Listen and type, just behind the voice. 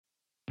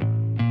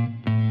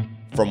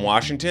From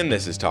Washington,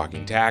 this is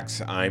Talking Tax.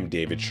 I'm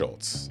David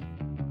Schultz.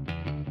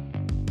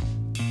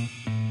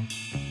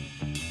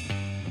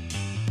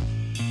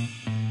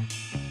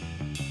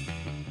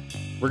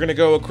 We're going to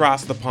go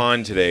across the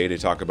pond today to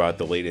talk about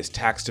the latest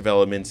tax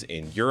developments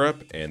in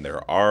Europe, and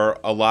there are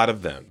a lot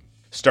of them.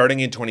 Starting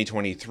in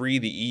 2023,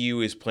 the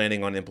EU is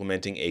planning on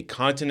implementing a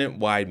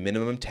continent-wide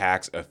minimum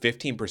tax of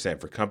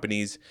 15% for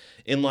companies,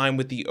 in line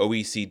with the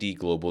OECD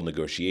global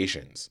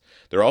negotiations.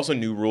 There are also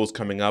new rules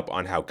coming up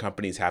on how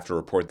companies have to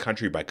report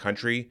country by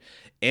country,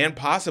 and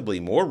possibly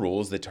more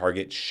rules that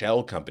target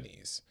shell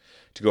companies.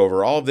 To go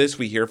over all of this,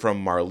 we hear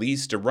from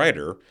Marlies de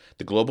Ruyter,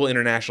 the Global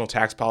International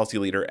Tax Policy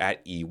Leader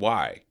at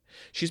EY.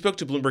 She spoke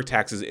to Bloomberg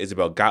Tax's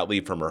Isabel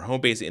Gottlieb from her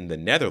home base in the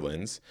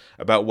Netherlands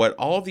about what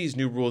all of these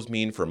new rules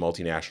mean for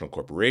multinational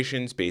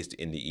corporations based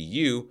in the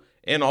EU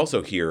and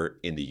also here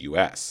in the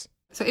US.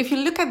 So if you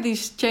look at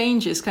these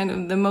changes, kind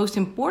of the most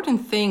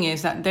important thing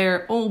is that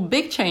they're all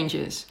big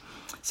changes.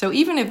 So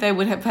even if they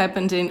would have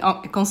happened in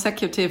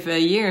consecutive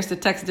years, the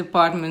tax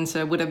departments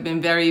would have been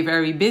very,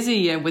 very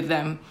busy with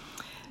them.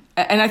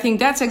 And I think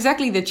that's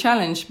exactly the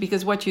challenge,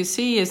 because what you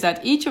see is that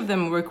each of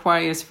them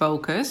requires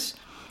focus.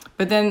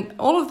 But then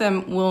all of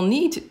them will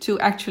need to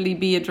actually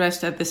be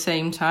addressed at the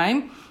same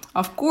time.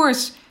 Of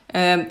course,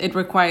 it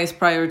requires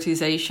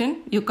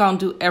prioritization. You can't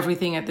do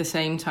everything at the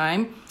same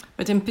time.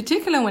 But in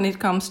particular, when it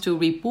comes to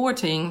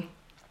reporting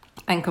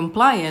and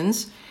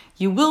compliance,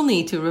 you will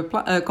need to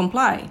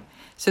comply.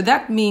 So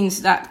that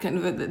means that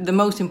kind of the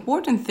most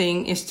important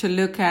thing is to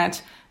look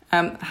at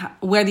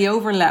where the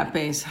overlap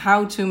is,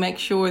 how to make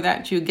sure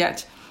that you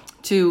get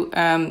to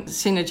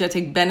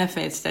synergetic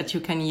benefits that you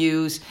can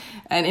use,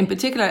 and in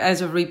particular as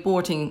of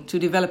reporting, to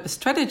develop a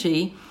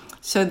strategy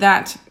so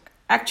that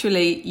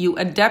actually you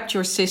adapt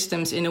your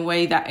systems in a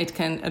way that it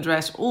can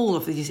address all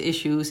of these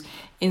issues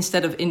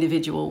instead of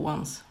individual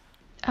ones.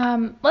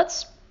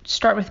 Let's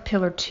start with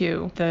Pillar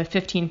 2, the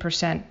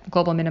 15%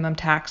 global minimum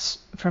tax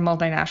for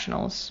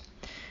multinationals.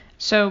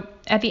 So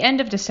at the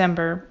end of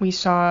December, we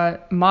saw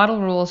model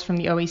rules from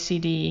the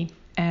OECD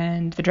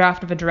and the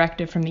draft of a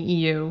directive from the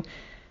EU.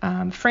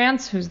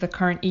 France, who's the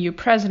current EU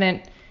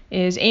president,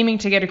 is aiming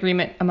to get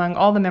agreement among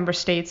all the member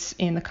states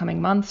in the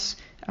coming months.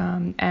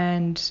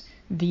 And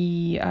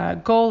the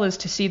goal is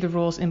to see the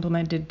rules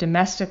implemented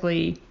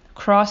domestically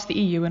across the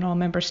EU and all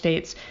member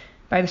states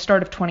by the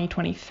start of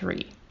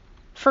 2023.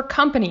 For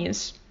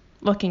companies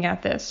looking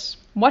at this,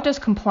 what does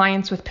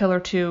compliance with Pillar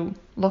 2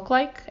 look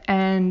like?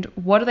 And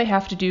what do they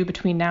have to do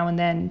between now and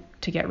then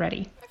to get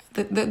ready?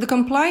 The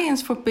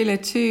compliance for Pillar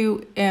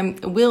 2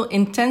 will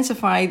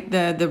intensify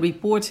the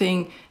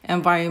reporting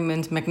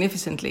environment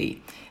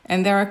magnificently.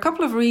 And there are a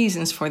couple of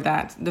reasons for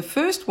that. The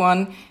first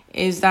one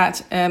is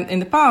that in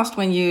the past,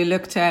 when you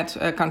looked at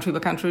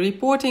country-by-country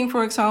reporting,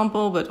 for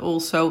example, but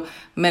also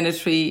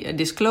mandatory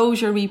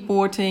disclosure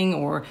reporting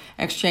or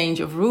exchange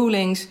of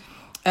rulings,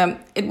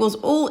 it was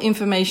all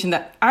information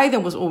that either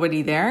was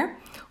already there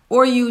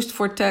or used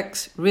for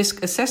tax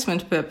risk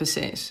assessment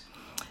purposes.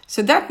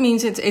 So that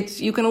means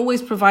you can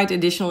always provide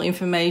additional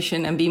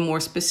information and be more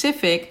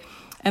specific.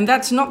 And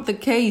that's not the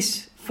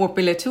case for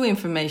Pillar 2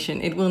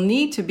 information. It will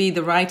need to be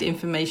the right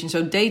information.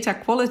 So data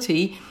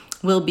quality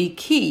will be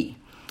key.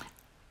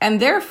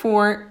 And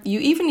therefore, you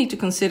even need to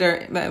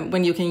consider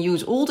when you can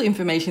use all the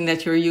information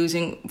that you're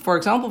using, for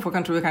example, for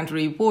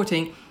country-by-country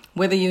reporting,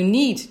 whether you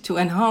need to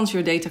enhance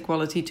your data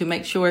quality to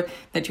make sure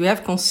that you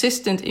have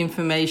consistent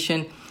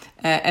information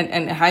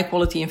and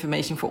high-quality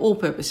information for all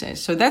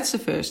purposes. So that's the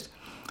first.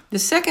 The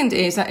second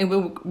is that it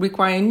will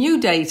require new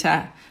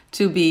data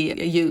to be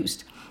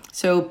used.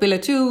 So Pillar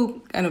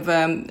 2 kind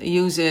of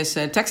uses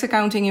tax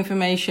accounting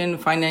information,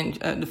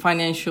 the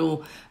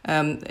financial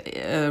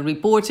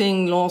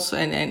reporting, loss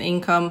and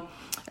income.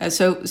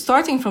 So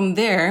starting from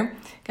there,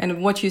 kind of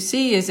what you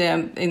see is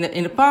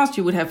in the past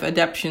you would have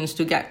adaptations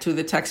to get to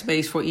the tax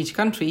base for each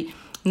country.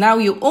 Now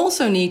you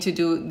also need to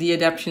do the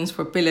adaptations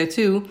for Pillar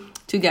 2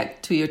 to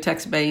get to your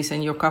tax base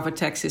and your covered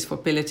taxes for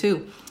Pillar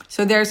 2.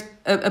 So there's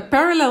a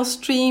parallel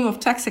stream of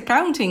tax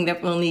accounting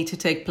that will need to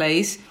take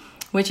place,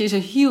 which is a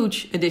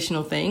huge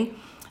additional thing.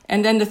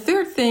 And then the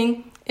third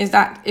thing is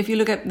that if you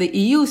look at the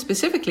EU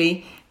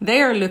specifically,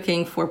 they are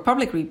looking for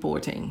public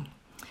reporting.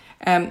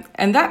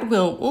 And that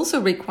will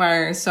also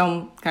require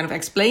some kind of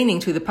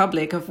explaining to the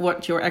public of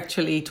what you're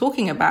actually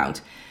talking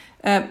about.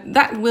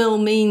 That will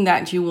mean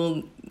that you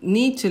will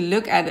need to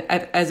look at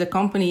as a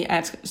company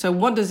so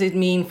what does it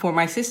mean for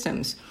my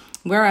systems?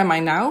 Where am I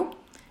now?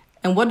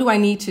 And what do I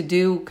need to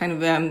do kind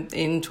of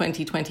in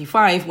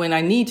 2025 when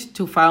I need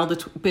to file the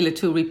Pillar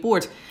 2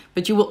 report?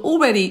 But you will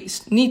already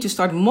need to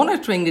start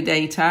monitoring the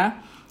data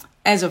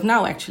as of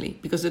now, actually,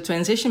 because the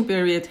transition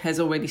period has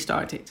already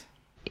started.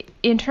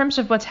 In terms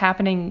of what's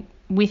happening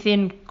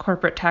within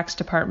corporate tax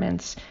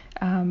departments,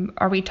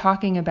 are we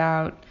talking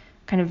about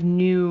kind of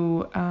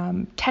new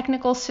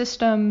technical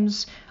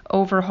systems,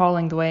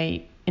 overhauling the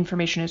way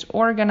information is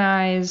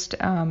organized?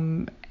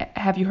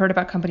 Have you heard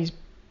about companies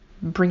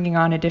bringing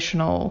on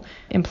additional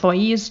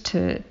employees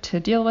to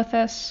deal with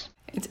this?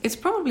 It's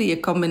probably a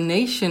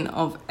combination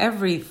of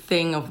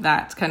everything of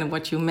that, kind of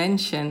what you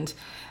mentioned.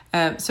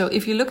 So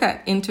if you look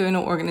at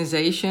internal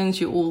organizations,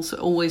 you also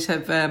always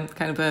have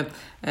kind of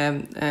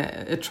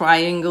a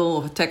triangle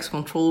of tax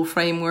control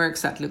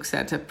frameworks that looks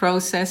at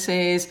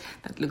processes,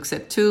 that looks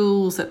at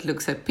tools, that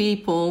looks at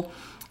people.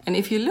 And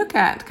if you look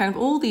at kind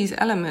of all these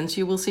elements,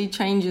 you will see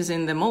changes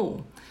in them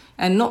all.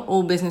 And not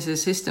all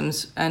businesses'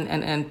 systems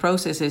and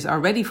processes are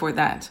ready for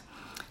that.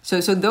 So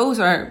those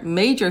are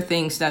major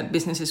things that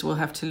businesses will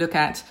have to look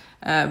at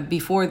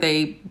before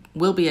they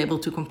will be able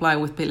to comply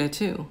with Pillar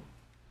 2.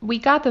 We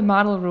got the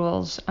model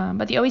rules,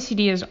 but the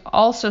OECD is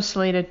also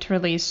slated to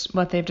release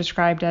what they've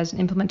described as an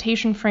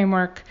implementation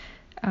framework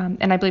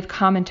and I believe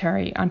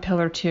commentary on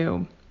Pillar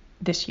 2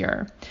 this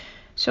year.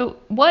 So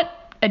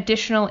what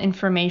additional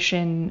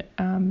information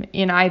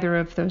in either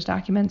of those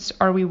documents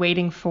are we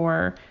waiting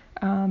for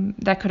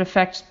that could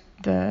affect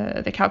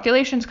the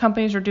calculations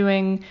companies are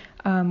doing?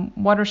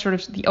 What are sort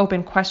of the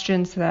open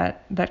questions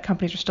that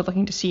companies are still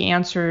looking to see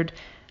answered?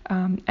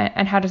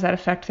 And how does that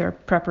affect their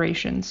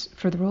preparations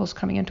for the rules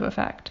coming into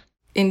effect?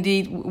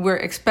 Indeed, we're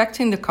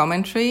expecting the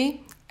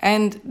commentary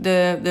and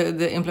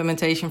the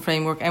implementation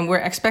framework, and we're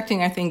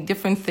expecting, I think,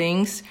 different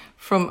things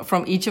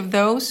from each of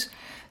those.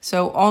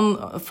 So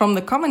from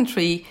the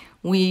commentary,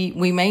 we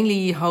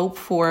mainly hope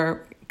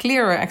for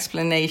clearer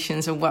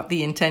explanations of what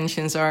the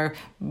intentions are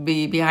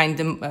behind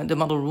the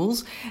model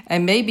rules,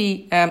 and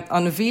maybe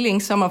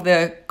unveiling some of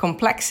the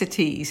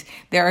complexities.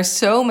 There are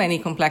so many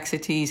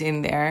complexities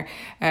in there,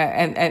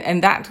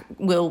 and that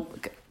will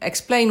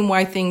explain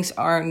why things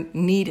are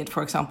needed,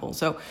 for example.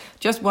 So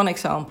just one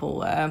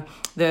example,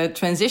 the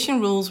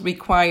transition rules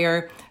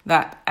require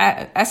that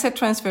asset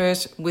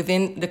transfers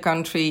within the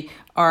country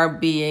are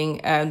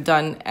being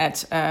done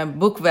at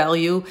book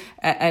value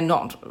and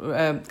not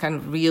kind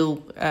of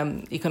real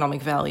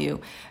economic value.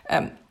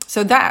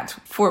 So that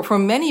for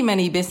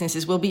many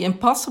businesses will be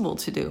impossible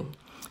to do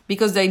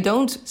because they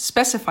don't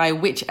specify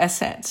which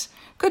assets.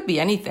 Could be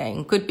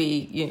anything, could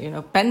be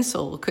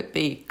pencil, could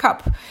be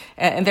cup,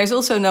 and there's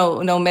also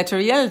no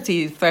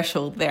materiality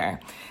threshold there.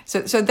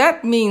 So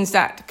that means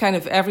that kind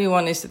of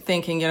everyone is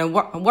thinking,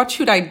 what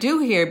should I do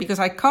here? Because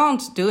I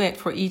can't do it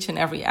for each and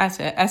every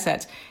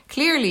asset.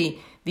 Clearly,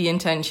 the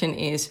intention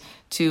is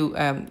to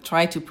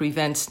try to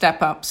prevent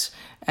step-ups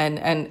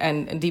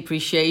and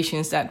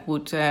depreciations that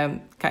would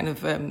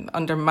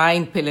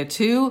undermine Pillar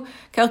 2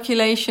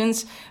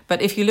 calculations.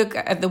 But if you look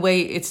at the way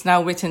it's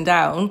now written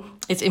down,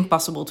 it's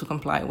impossible to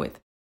comply with.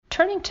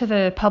 Turning to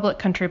the public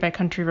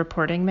country-by-country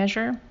reporting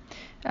measure,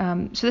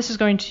 so this is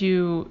going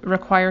to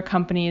require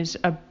companies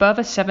above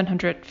a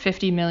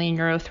 750 million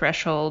euro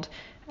threshold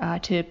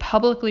to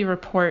publicly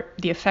report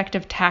the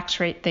effective tax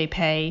rate they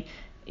pay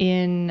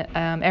in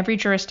every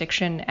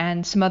jurisdiction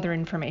and some other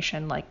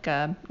information like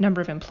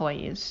number of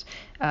employees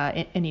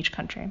in each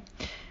country.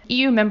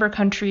 EU member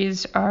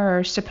countries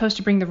are supposed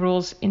to bring the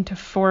rules into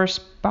force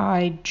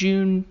by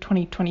June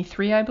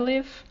 2023, I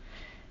believe.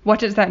 What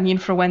does that mean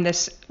for when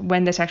this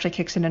actually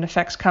kicks in and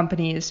affects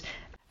companies?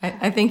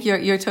 I think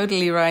you're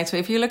totally right. So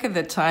if you look at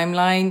the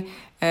timeline,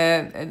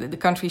 the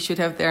countries should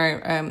have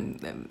their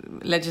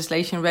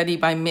legislation ready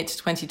by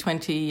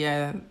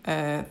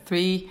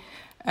mid-2023.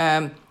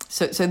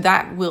 So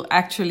that will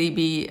actually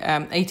be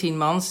 18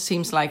 months.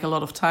 Seems like a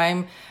lot of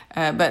time,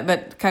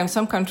 but kind of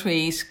some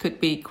countries could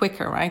be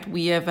quicker, right?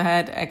 We have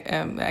had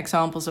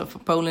examples of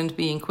Poland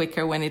being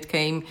quicker when it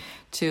came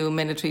to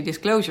mandatory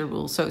disclosure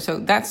rules. So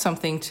that's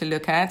something to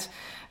look at.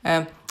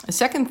 The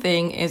second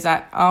thing is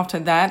that after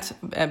that,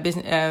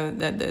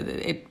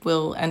 it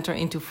will enter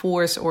into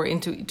force or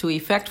into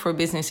effect for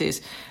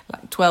businesses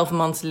like 12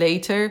 months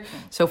later.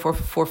 So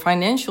for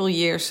financial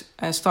years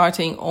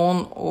starting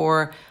on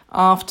or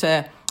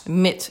after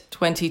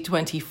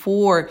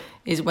mid-2024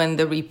 is when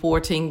the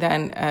reporting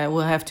then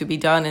will have to be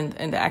done,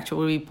 and the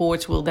actual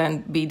reports will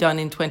then be done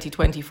in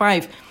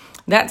 2025.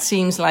 That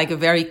seems like a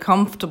very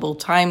comfortable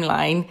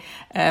timeline.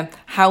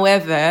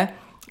 However,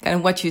 kind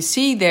of what you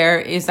see there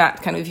is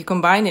that kind of if you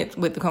combine it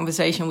with the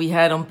conversation we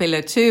had on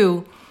Pillar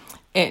 2,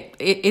 it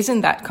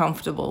isn't that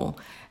comfortable.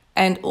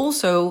 And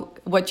also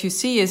what you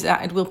see is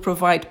that it will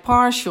provide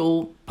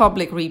partial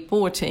public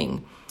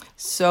reporting.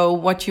 So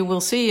what you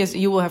will see is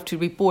you will have to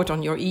report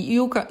on your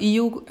EU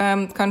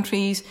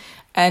countries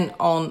and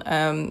on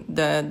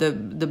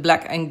the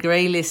black and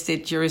grey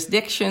listed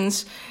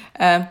jurisdictions.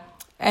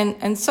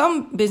 And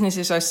some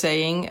businesses are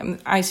saying,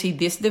 I see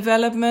this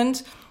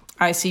development,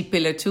 I see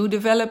Pillar 2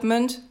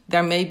 development.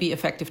 There may be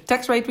effective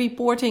tax rate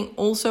reporting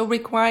also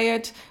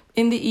required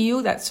in the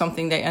EU. That's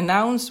something they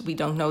announced. We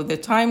don't know the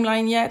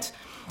timeline yet.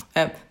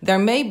 There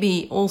may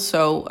be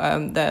also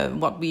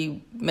what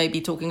we may be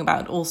talking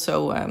about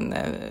also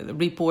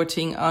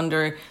reporting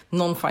under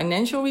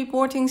non-financial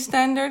reporting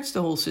standards,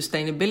 the whole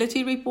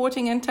sustainability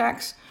reporting and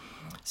tax.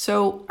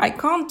 So I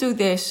can't do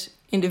this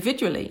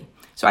individually.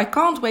 So I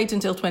can't wait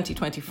until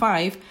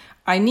 2025.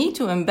 I need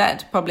to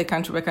embed public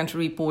country-by-country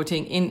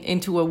reporting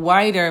into a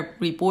wider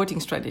reporting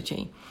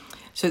strategy.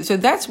 So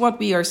that's what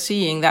we are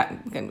seeing,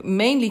 that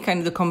mainly kind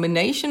of the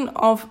combination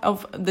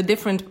of the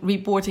different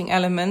reporting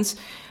elements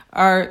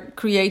are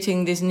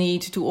creating this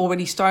need to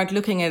already start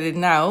looking at it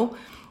now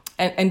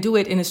and do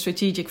it in a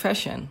strategic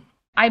fashion.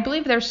 I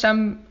believe there's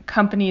some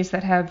companies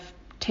that have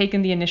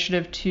taken the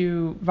initiative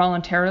to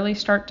voluntarily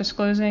start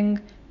disclosing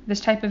this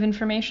type of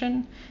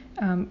information.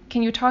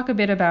 Can you talk a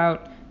bit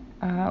about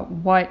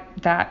what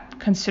that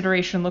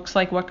consideration looks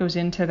like, what goes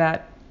into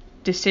that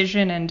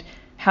decision, and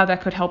how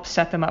that could help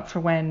set them up for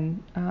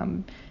when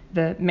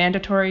the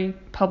mandatory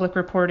public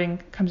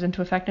reporting comes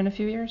into effect in a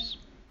few years?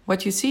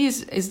 What you see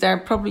is there are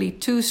probably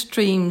two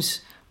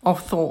streams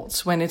of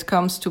thoughts when it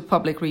comes to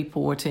public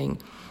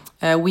reporting.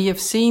 We have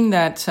seen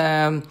that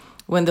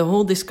when the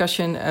whole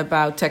discussion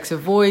about tax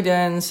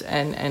avoidance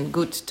and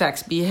good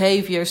tax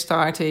behavior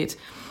started,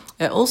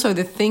 also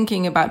the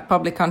thinking about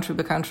public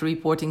country-by-country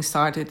reporting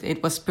started.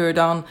 It was spurred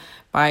on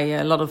by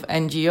a lot of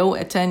NGO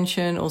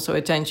attention, also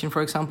attention,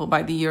 for example,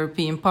 by the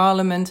European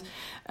Parliament.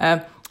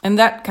 And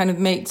that kind of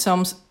made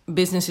some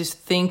businesses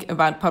think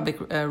about public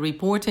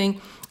reporting.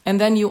 And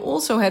then you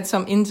also had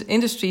some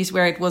industries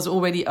where it was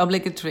already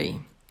obligatory.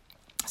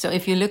 So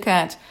if you look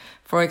at,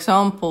 for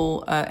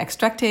example,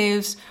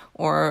 extractives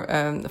or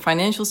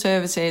financial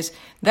services,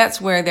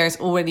 that's where there's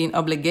already an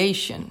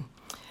obligation.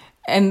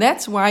 And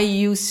that's why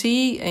you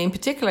see, in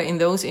particular in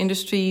those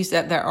industries,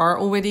 that there are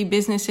already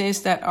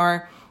businesses that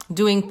are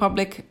doing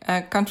public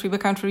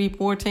country-by-country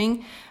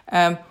reporting.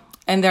 And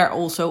there are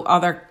also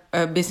other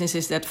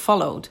businesses that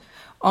followed.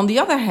 On the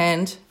other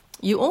hand,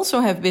 you also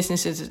have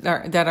businesses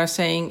that are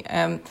saying,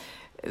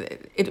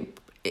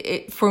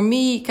 for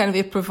me, kind of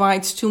it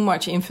provides too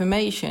much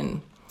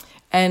information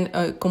and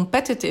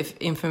competitive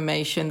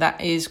information that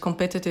is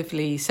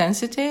competitively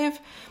sensitive.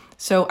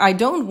 So I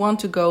don't want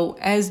to go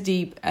as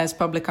deep as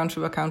public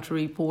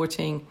country-by-country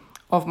reporting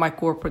of my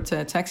corporate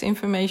tax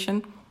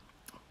information.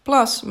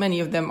 Plus, many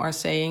of them are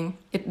saying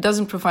it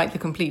doesn't provide the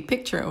complete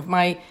picture of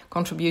my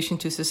contribution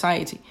to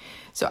society.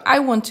 So I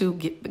want to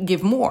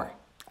give more.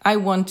 I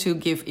want to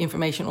give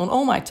information on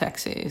all my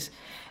taxes.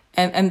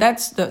 And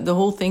that's the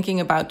whole thinking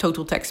about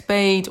total tax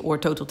paid or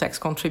total tax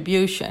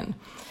contribution.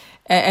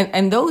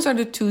 And those are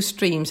the two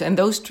streams. And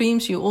those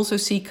streams you also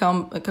see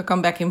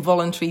come back in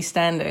voluntary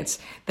standards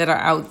that are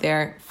out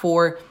there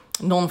for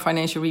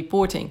non-financial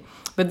reporting.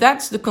 But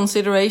that's the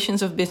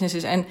considerations of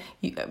businesses. And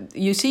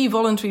you see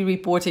voluntary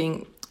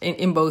reporting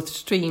in both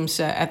streams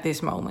at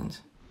this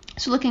moment.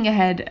 So looking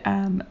ahead,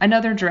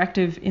 another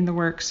directive in the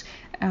works.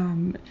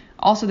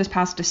 Also this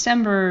past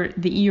December,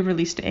 the EU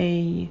released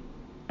a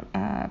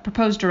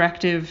proposed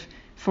directive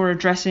for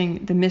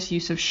addressing the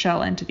misuse of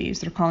shell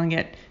entities. They're calling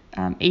it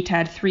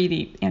ATAD 3,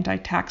 the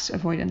Anti-Tax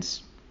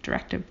Avoidance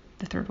Directive,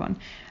 the third one.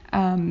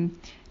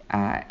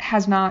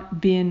 Has not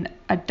been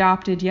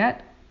adopted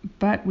yet,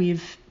 but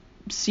we've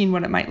seen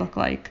what it might look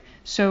like.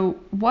 So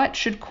what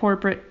should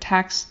corporate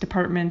tax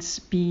departments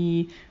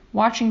be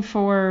watching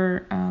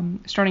for,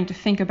 starting to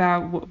think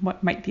about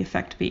what might the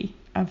effect be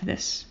of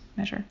this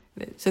measure?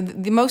 So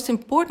the most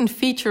important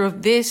feature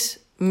of this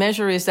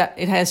measure is that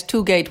it has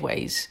two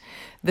gateways.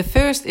 The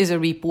first is a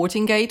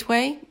reporting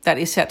gateway that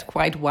is set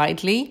quite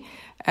widely.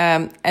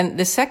 And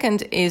the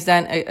second is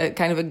then a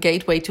kind of a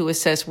gateway to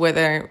assess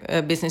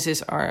whether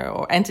businesses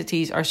or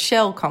entities are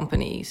shell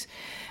companies.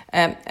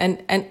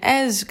 And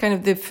as kind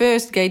of the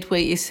first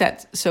gateway is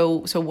set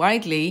so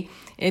widely,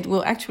 it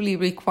will actually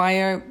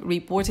require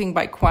reporting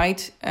by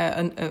quite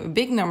a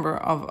big number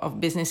of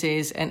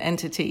businesses and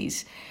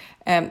entities.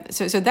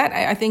 So that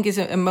I think is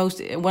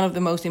one of the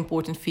most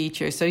important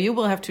features. So you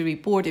will have to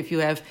report if you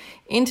have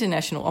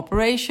international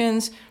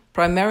operations,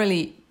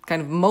 primarily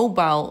kind of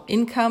mobile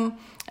income,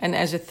 and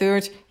as a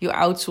third, you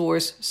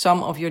outsource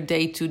some of your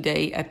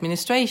day-to-day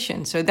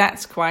administration. So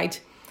that's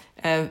quite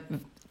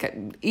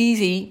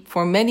easy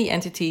for many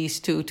entities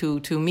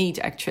to meet,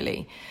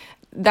 actually.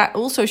 That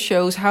also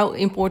shows how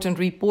important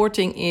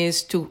reporting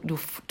is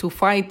to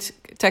fight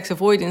tax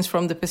avoidance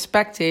from the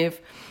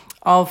perspective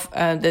of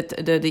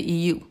the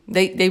EU.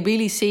 They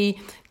really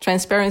see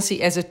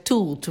transparency as a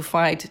tool to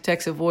fight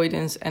tax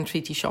avoidance and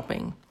treaty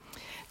shopping.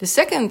 The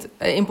second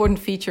important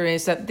feature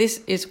is that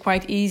this is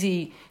quite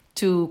easy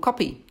to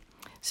copy.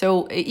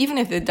 So even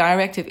if the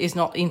directive is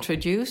not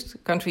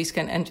introduced, countries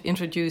can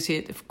introduce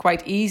it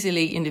quite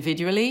easily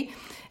individually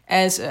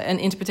as an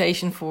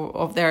interpretation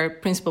of their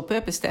principal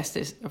purpose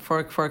tests,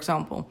 for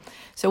example.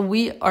 So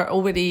we are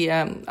already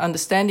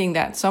understanding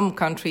that some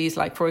countries,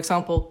 like for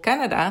example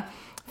Canada,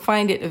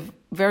 find it a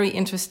very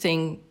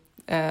interesting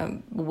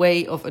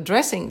way of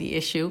addressing the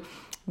issue,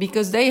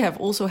 because they have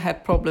also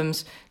had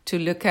problems to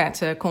look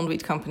at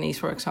conduit companies,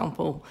 for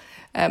example.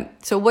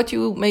 So what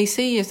you may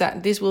see is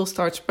that this will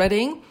start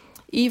spreading,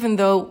 even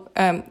though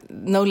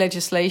no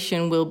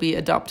legislation will be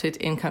adopted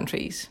in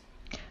countries.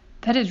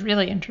 That is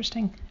really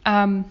interesting.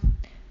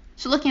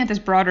 So looking at this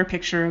broader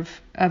picture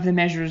of the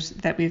measures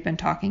that we've been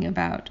talking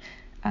about,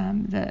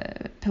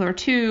 the Pillar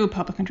 2,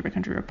 public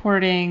country-by-country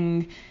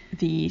reporting,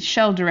 the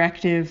Shell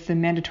Directive, the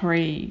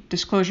mandatory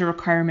disclosure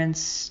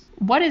requirements.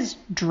 What is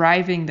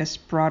driving this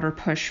broader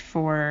push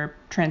for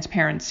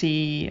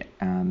transparency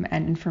and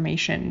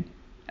information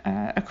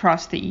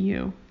across the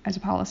EU as a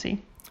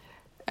policy?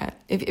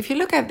 If you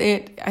look at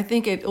it, I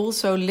think it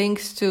also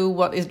links to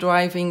what is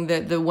driving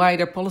the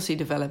wider policy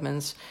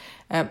developments.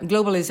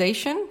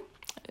 Globalization,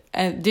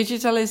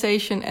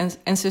 digitalization,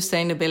 and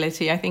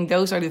sustainability. I think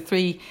those are the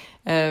three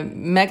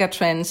mega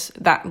trends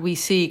that we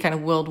see kind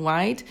of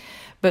worldwide,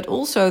 but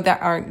also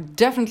that are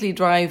definitely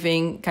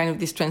driving kind of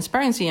this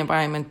transparency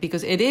environment,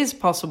 because it is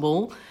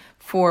possible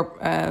for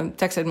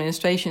tax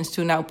administrations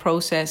to now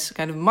process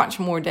kind of much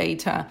more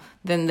data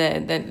than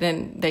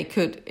they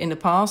could in the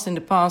past. In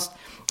the past,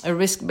 a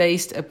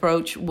risk-based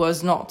approach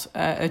was not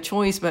a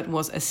choice, but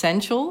was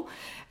essential.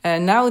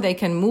 Now they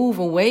can move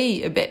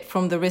away a bit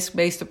from the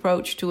risk-based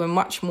approach to a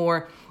much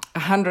more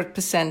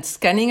 100%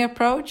 scanning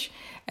approach.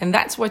 And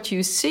that's what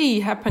you see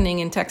happening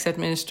in tax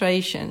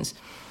administrations.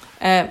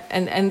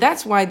 And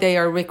that's why they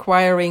are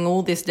requiring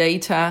all this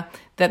data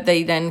that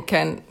they then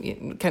can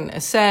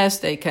assess,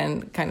 they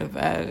can kind of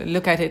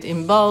look at it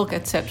in bulk,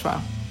 etc.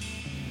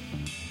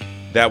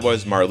 That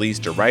was Marlies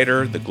de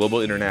Ruyter, the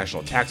Global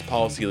International Tax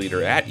Policy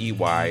Leader at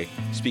EY,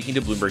 speaking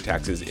to Bloomberg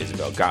Tax's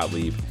Isabel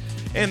Gottlieb.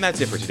 And that's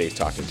it for today's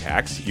Talking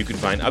Tax. You can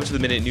find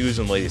up-to-the-minute news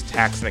on the latest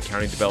tax and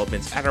accounting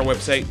developments at our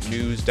website,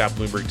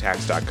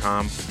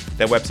 news.bloombergtax.com.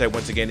 That website,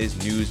 once again, is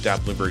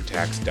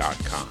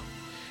news.bloombergtax.com.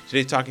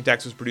 Today's Talking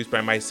Tax was produced by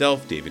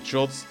myself, David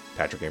Schultz.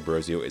 Patrick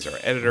Ambrosio is our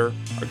editor.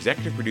 Our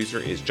executive producer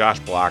is Josh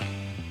Block.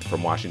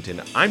 From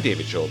Washington, I'm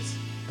David Schultz.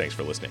 Thanks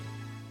for listening.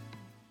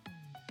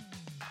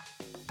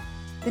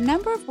 The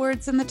number of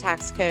words in the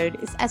tax code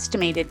is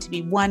estimated to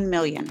be 1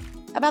 million,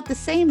 about the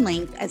same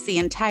length as the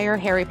entire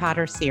Harry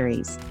Potter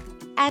series.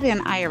 Add in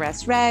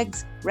IRS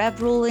regs,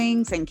 rev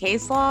rulings, and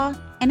case law,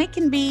 and it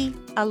can be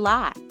a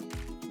lot.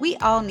 We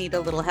all need a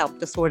little help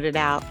to sort it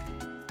out.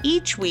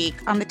 Each week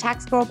on the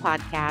Tax Girl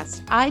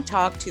podcast, I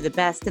talk to the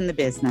best in the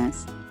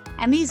business.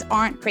 And these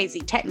aren't crazy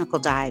technical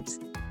dives.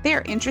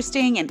 They're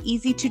interesting and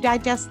easy to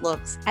digest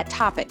looks at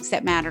topics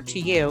that matter to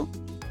you.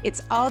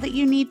 It's all that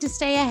you need to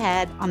stay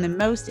ahead on the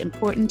most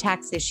important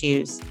tax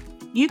issues.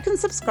 You can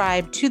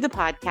subscribe to the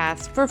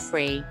podcast for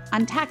free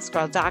on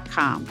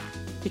taxgirl.com,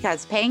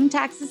 because paying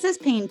taxes is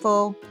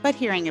painful, but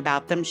hearing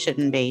about them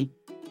shouldn't be.